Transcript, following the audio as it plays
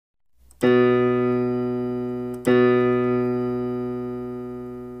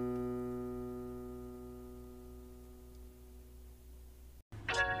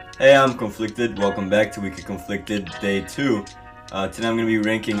Hey, I'm Conflicted. Welcome back to Conflicted Day 2. Today I'm going to be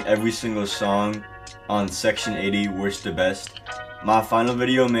ranking every single song on Section 80, worst to best. My final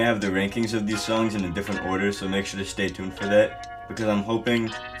video may have the rankings of these songs in a different order, so make sure to stay tuned for that, because I'm hoping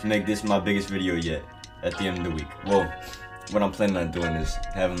to make this my biggest video yet at the end of the week. Well, what I'm planning on doing is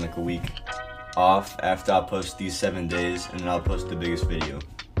having like a week off after I post these 7 days, and then I'll post the biggest video.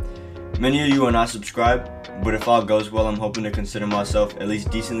 Many of you are not subscribed, but if all goes well, I'm hoping to consider myself at least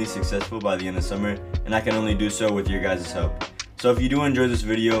decently successful by the end of summer, and I can only do so with your guys' help. So if you do enjoy this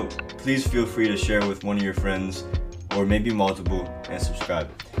video, please feel free to share with one of your friends, or maybe multiple, and subscribe.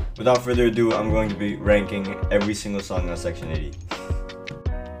 Without further ado, I'm going to be ranking every single song on Section 80.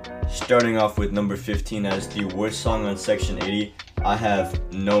 Starting off with number 15 as the worst song on Section 80, I have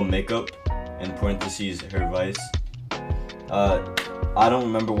No Makeup, in parentheses, Her Vice. I don't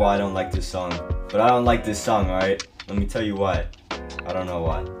remember why I don't like this song, but I don't like this song, alright? Let me tell you why. I don't know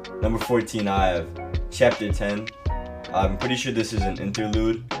why. Number 14, I have Chapter 10. I'm pretty sure this is an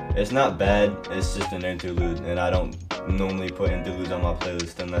interlude. It's not bad, it's just an interlude, and I don't normally put interludes on my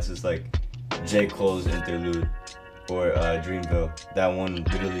playlist unless it's like J. Cole's interlude or Dreamville. That one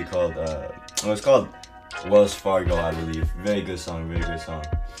literally called, it was called Wells Fargo, I believe. Very good song, very good song.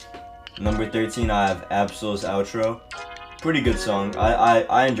 Number 13, I have Absol's Outro. Pretty good song.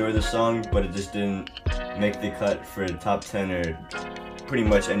 I enjoy the song, but it just didn't make the cut for top 10 or pretty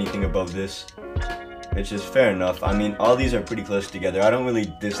much anything above this, which is fair enough. I mean, all these are pretty close together. I don't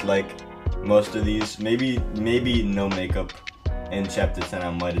really dislike most of these. Maybe No Makeup and Chapter 10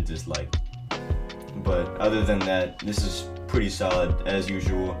 I might have disliked, but other than that, this is pretty solid as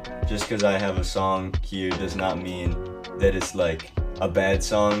usual. Just because I have a song here does not mean that it's like a bad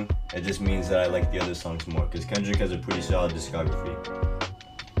song. It just means that I like the other songs more, because Kendrick has a pretty solid discography.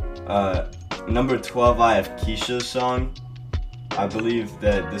 Number 12, I have Keisha's song. I believe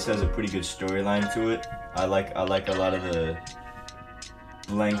that this has a pretty good storyline to it. I like a lot of the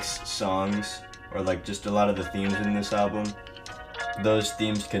Blanks songs, or like just a lot of the themes in this album. Those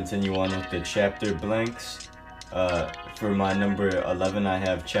themes continue on with the chapter blanks. For my number 11, I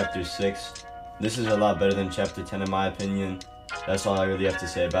have Chapter 6. This is a lot better than Chapter 10 in my opinion. That's all I really have to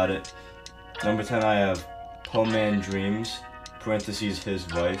say about it. Number 10, I have Po Man Dreams, parentheses, His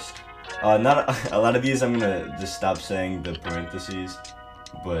Vice. Not a lot of these I'm gonna just stop saying the parentheses,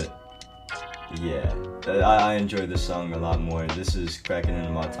 but yeah, I enjoy this song a lot more. This is cracking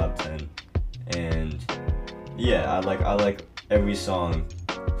into my top 10, and yeah, I like every song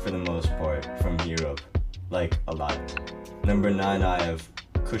for the most part from here up, like a lot. Number 9, I have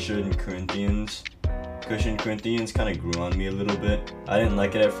Cushion Corinthians. Cushion Corinthians kind of grew on me a little bit. I didn't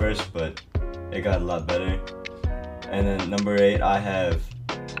like it at first, but it got a lot better. And then number 8, I have,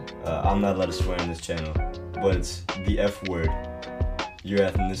 I'm not allowed to swear on this channel, but it's The F Word, Your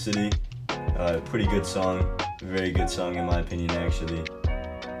Ethnicity. Pretty good song, very good song in my opinion actually.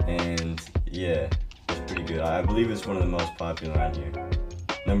 And yeah, it's pretty good. I believe it's one of the most popular on here.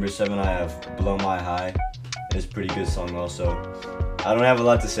 Number 7, I have Blow My High. It's a pretty good song also. I don't have a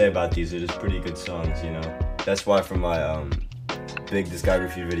lot to say about these, they're just pretty good songs, you know. That's why for my big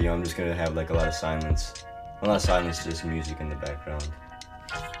discography video, I'm just gonna have like a lot of silence. Well, not silence, just music in the background.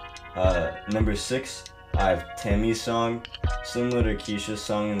 Number 6, I have Tammy's song. Similar to Keisha's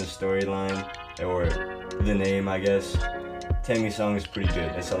song in the storyline, or the name, I guess. Tammy's song is pretty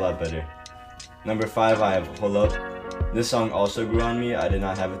good, it's a lot better. Number 5, I have Hold Up. This song also grew on me. I did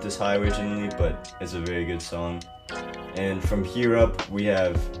not have it this high originally, but it's a very good song. And from here up, we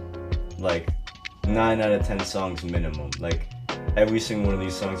have like 9 out of 10 songs minimum. Like every single one of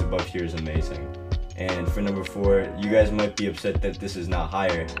these songs above here is amazing. And for number 4, you guys might be upset that this is not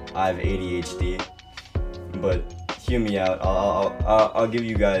higher. I have ADHD, but hear me out. I'll give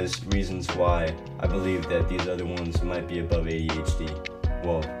you guys reasons why I believe that these other ones might be above ADHD.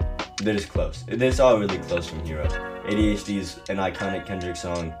 Well, they're just close. It's all really close from here up. ADHD is an iconic Kendrick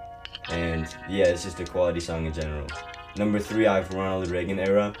song, and yeah, it's just a quality song in general. Number 3, I have Ronald Reagan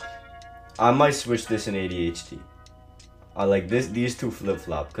Era. I might switch this in ADHD. I like these two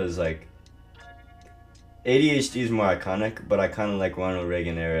flip-flop, because like ADHD is more iconic, but I kind of like Ronald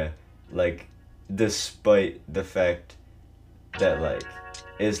Reagan Era, like despite the fact that like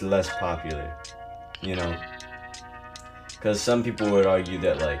it's less popular, you know, because some people would argue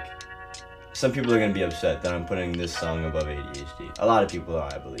that like some people are gonna be upset that I'm putting this song above ADHD. A lot of people are,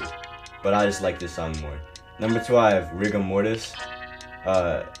 I believe, but I just like this song more. Number 2, I have Rigor Mortis.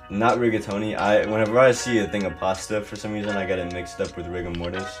 Not rigatoni. Whenever I see a thing of pasta, for some reason I get it mixed up with rigor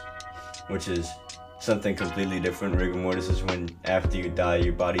mortis, which is something completely different. Rigor mortis is when after you die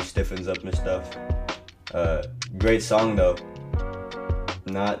your body stiffens up and stuff. Great song though.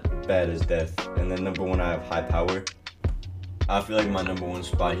 Not Bad as Death. And then number 1, I have High Power. I feel like my number 1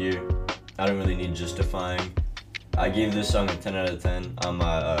 spot here, I don't really need justifying. I gave this song a 10 out of 10 on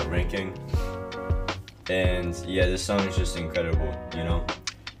my ranking. And yeah, this song is just incredible, you know?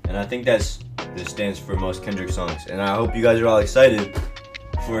 And I think this stands for most Kendrick songs. And I hope you guys are all excited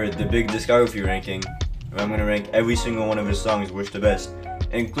for the big discography ranking, where I'm going to rank every single one of his songs worst to best,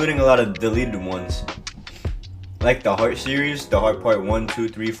 including a lot of deleted ones. Like the Heart series, the Heart Part 1, 2,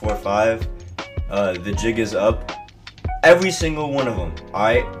 3, 4, 5, The Jig Is Up. Every single one of them,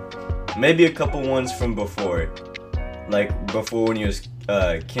 alright? Maybe a couple ones from before. Like before when he was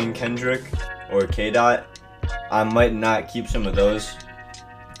King Kendrick or K-Dot. I might not keep some of those.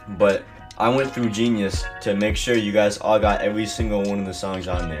 But I went through Genius to make sure you guys all got every single one of the songs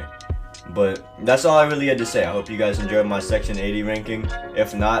on there. But that's all I really had to say. I hope you guys enjoyed my Section 80 ranking.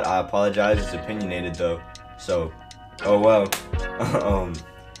 If not, I apologize. It's opinionated though. So, oh well.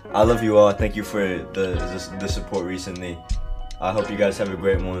 I love you all. Thank you for the support recently. I hope you guys have a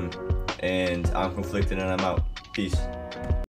great one. And I'm Conflicted and I'm out. Peace.